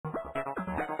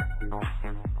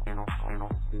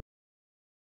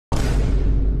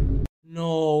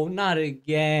No, not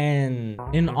again.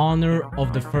 In honor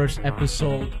of the first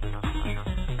episode.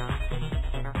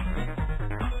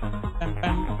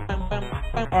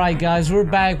 Alright guys, we're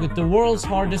back with the world's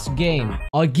hardest game.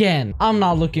 Again, I'm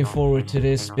not looking forward to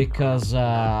this because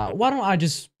why don't I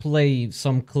just play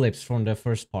some clips from the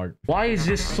first part? Why is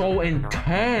this so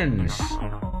intense?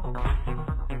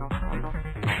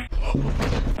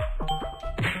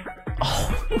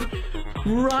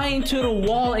 Right into the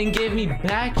wall and gave me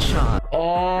back shot.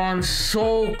 Oh, I'm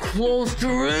so close to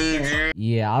raging.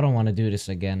 Yeah, I don't want to do this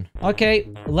again. Okay,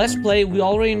 let's play. We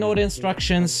already know the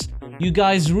instructions. You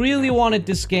guys really wanted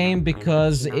this game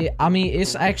because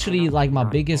it's actually like my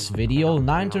biggest video,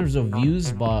 not in terms of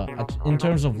views, but in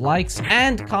terms of likes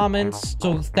and comments.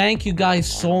 So thank you guys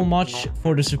so much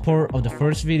for the support of the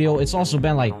first video. It's also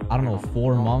been like, I don't know,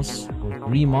 4 months or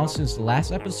 3 months since the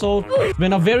last episode. It's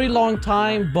been a very long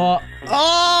time, but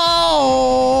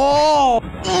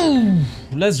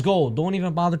let's go. Don't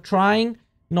even bother trying.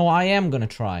 No, I am gonna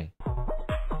try.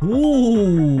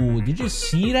 Ooh, did you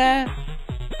see that?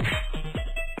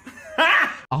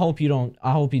 I hope you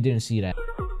didn't see that.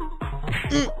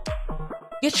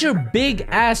 Get your big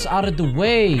ass out of the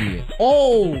way.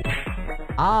 Oh.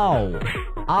 Ow.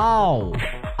 Ow.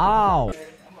 Ow.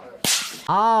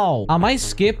 Ow. I might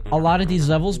skip a lot of these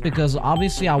levels because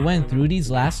obviously I went through these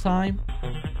last time.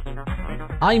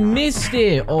 I missed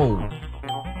it. Oh.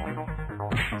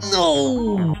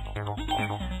 No.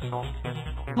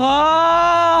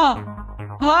 Ah.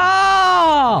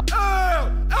 Ah.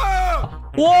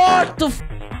 What the f—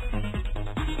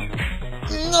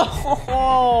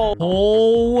 No!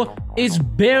 Oh, it's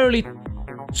barely—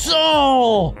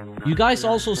 So! You guys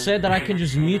also said that I can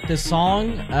just mute the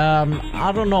song.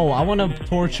 I don't know. I want to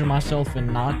torture myself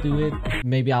and not do it.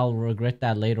 Maybe I'll regret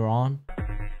that later on.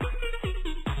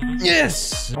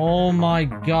 Yes! Oh my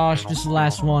gosh, this is the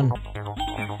last one.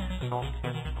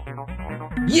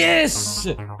 Yes!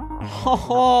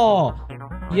 Oh,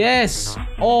 yes!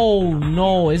 Oh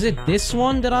no, is it this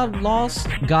one that I've lost?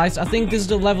 Guys, I think this is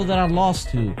the level that I lost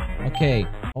to. Okay.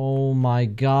 Oh my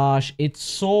gosh, it's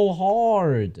so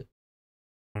hard.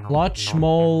 Clutch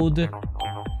mode.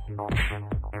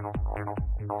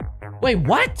 Wait,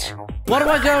 what? Why do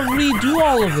I gotta redo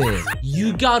all of it?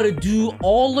 You gotta do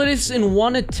all of this in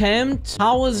one attempt?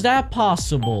 How is that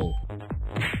possible?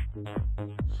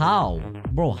 How?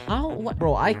 Bro, how? What?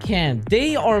 Bro, I can't.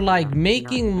 They are like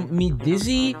making me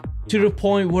dizzy to the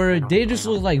point where they just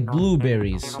look like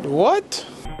blueberries. What?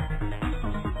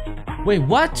 Wait,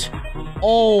 what?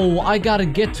 Oh, I gotta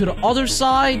get to the other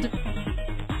side.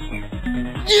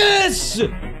 Yes!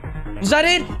 Was that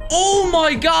it? Oh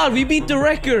my god, we beat the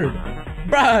record.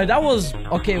 Bruh, that was...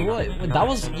 Okay, what? That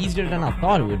was easier than I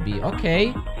thought it would be.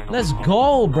 Okay. Let's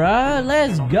go, bruh.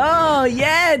 Let's go.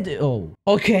 Yeah. Oh.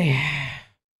 Okay.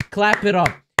 Clap it up.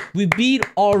 We beat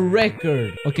our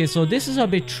record. Okay, so this is a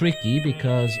bit tricky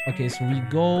because... Okay, so we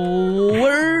go...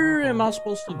 Where am I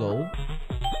supposed to go?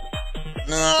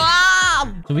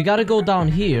 So we gotta go down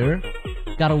here.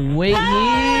 Gotta wait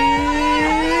here.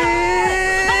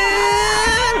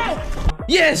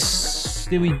 Yes!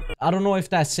 Did we... I don't know if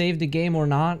that saved the game or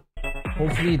not.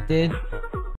 Hopefully it did.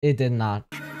 It did not.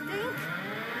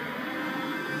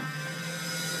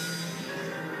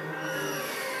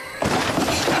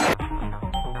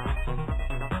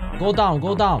 Go down,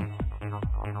 go down.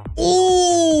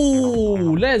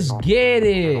 Ooh, let's get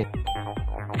it.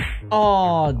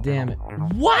 Oh, damn it.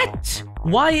 What?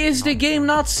 Why is the game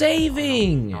not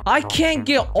saving? I can't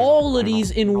get all of these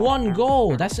in one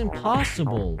go. That's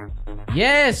impossible.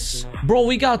 Yes. Bro,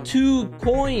 we got 2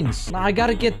 coins. Now I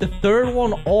gotta get the 3rd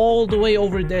one all the way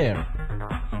over there.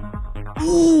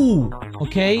 Ooh.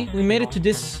 Okay, we made it to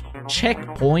this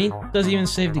checkpoint. Doesn't even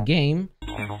save the game.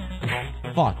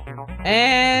 Fuck.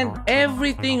 And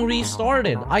everything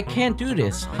restarted. I can't do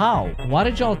this. How? Why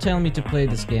did y'all tell me to play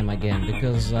this game again?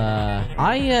 Because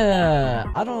I'm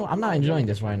not enjoying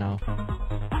this right now.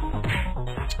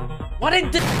 What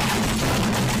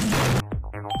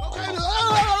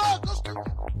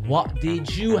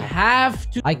did you have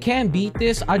to? I can't beat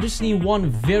this. I just need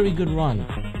one very good run.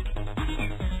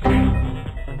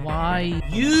 Why?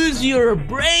 Use your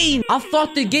brain! I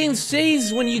thought the game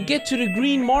saves when you get to the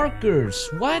green markers.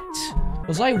 What?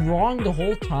 Was I wrong the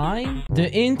whole time?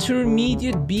 The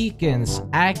intermediate beacons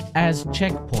act as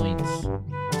checkpoints.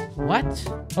 What?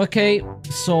 Okay,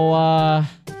 so I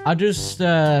just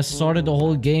started the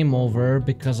whole game over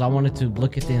because I wanted to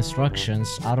look at the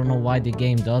instructions. I don't know why the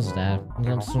game does that.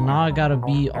 So now I gotta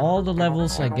beat all the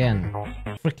levels again.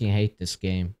 I freaking hate this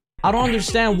game. I don't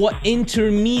understand what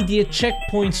intermediate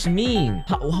checkpoints mean.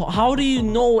 How do you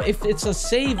know if it's a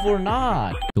save or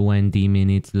not? 20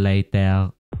 minutes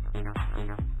later.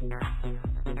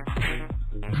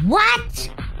 What?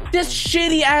 This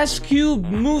shitty ass cube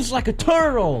moves like a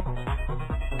turtle.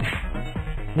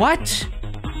 What?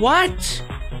 What?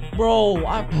 Bro,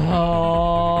 bro.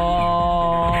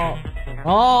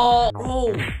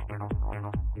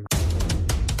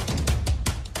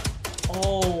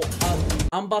 Oh,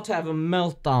 I'm about to have a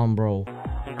meltdown, bro.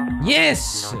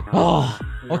 Yes! Oh,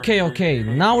 okay.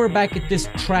 Now we're back at this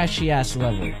trashy ass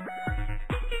level.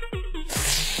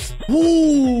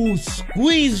 Ooh,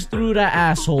 squeeze through that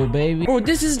asshole, baby. Bro,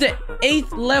 this is the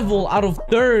 8th level out of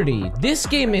 30. This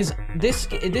game is this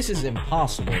is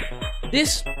impossible.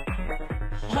 This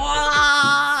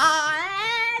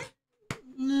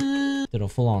did a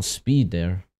full-on speed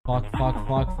there. Fuck.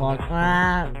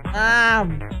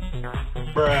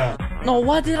 Bruh. No,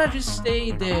 why did I just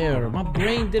stay there? My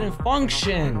brain didn't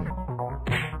function.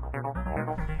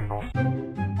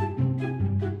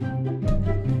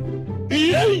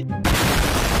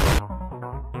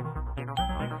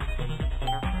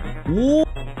 Ooh.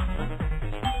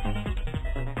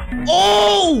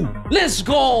 Oh! Let's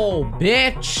go,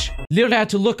 bitch! Literally had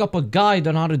to look up a guide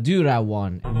on how to do that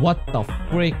one. What the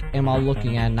frick am I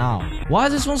looking at now? Why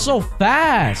is this one so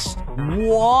fast?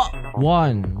 What?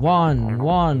 One.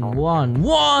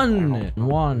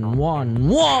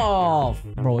 Whoa!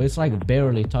 Bro, it's like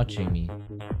barely touching me.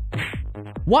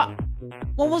 What?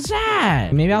 What was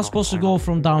that? Maybe I'm supposed to go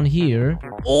from down here.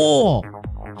 Oh!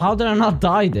 How did I not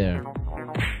die there?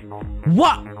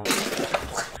 What?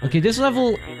 Okay, this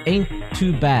level ain't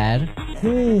too bad.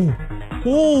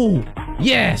 Oh,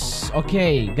 yes.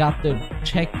 Okay, got the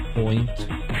checkpoint.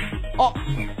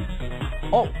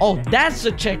 Oh, that's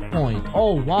the checkpoint.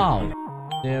 Oh, wow.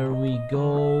 There we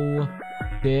go.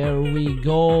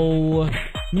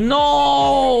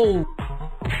 No!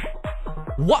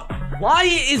 What? Why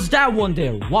is that one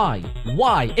there? Why?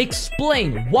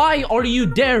 Explain. Why are you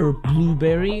there,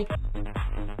 Blueberry?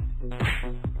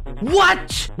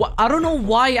 What? I don't know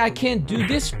why I can't do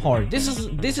this part. This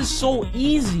is so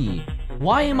easy.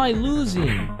 Why am I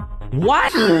losing?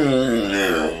 What?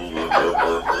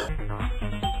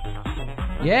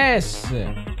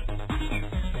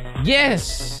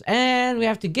 Yes. And we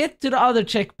have to get to the other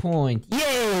checkpoint.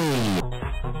 Yay!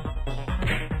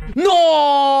 No!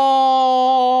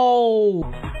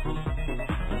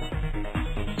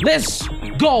 Let's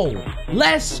go.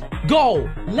 Let's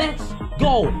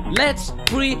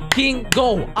freaking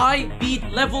go. I beat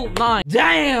level 9.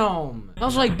 Damn! That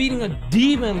was like beating a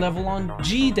demon level on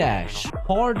G-Dash.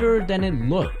 Harder than it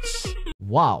looks.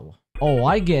 Wow. Oh,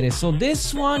 I get it. So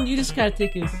this one, you just gotta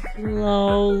take it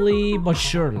slowly but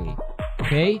surely.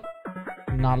 Okay?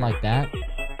 Not like that.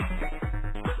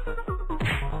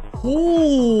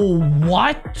 Oh,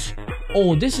 what?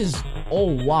 Oh, this is...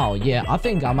 Oh, wow. Yeah, I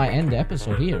think I might end the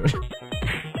episode here.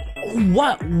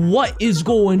 What is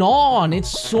going on?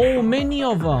 It's so many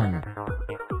of them.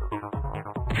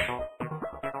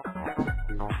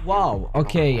 Wow.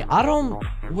 Okay, I don't...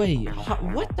 Wait,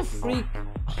 what the freak?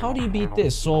 How do you beat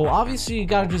this? So obviously you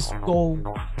gotta just go.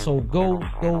 So go.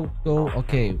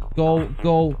 Okay, go.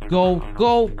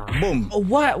 Boom.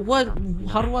 What?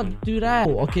 How do I do that?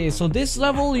 Oh, okay, so this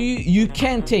level you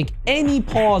can't take any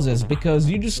pauses because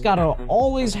you just gotta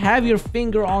always have your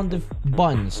finger on the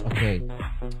buttons. Okay.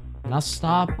 Now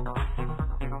stop.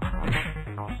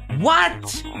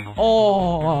 What?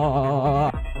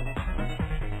 Oh.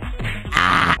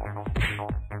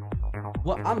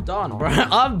 Well, I'm done, bro.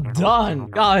 I'm done.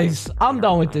 Guys, I'm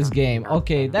done with this game.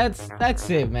 Okay, that's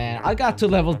it, man. I got to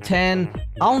level 10.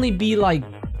 I only beat like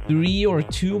 3 or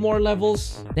 2 more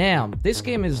levels. Damn, this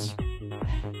game is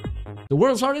the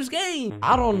world's hardest game.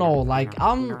 I don't know, like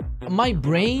my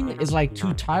brain is like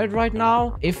too tired right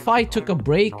now. If I took a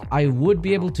break, I would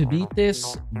be able to beat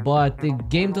this, but the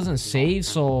game doesn't save.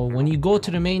 So when you go to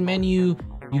the main menu,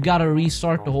 you gotta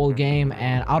restart the whole game,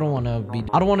 and I don't want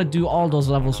to do all those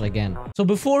levels again. So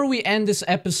before we end this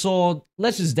episode,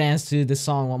 let's just dance to this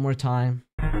song one more time.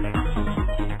 Is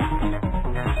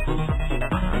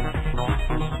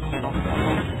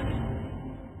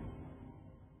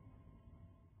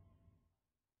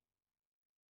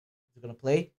it gonna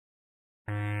play?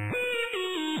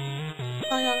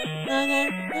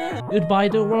 Goodbye,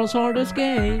 the world's hardest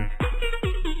game.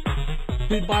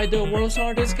 Goodbye, the world's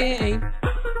hardest game.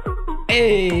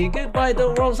 Hey, goodbye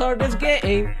the world's hardest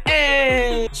game.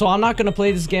 Hey. So I'm not gonna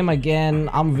play this game again.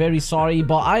 I'm very sorry,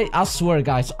 but I swear,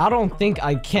 guys, I don't think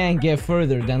I can get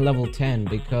further than level 10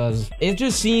 because it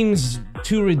just seems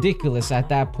too ridiculous at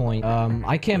that point.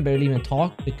 I can barely even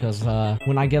talk because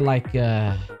when I get like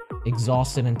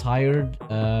exhausted and tired,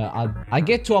 I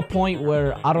get to a point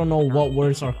where I don't know what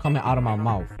words are coming out of my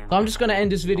mouth. So I'm just gonna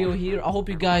end this video here. I hope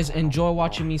you guys enjoy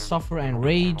watching me suffer and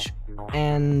rage.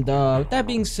 And with that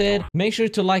being said, make sure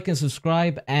to like and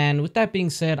subscribe. And with that being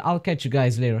said, I'll catch you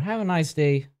guys later. Have a nice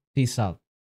day. Peace out.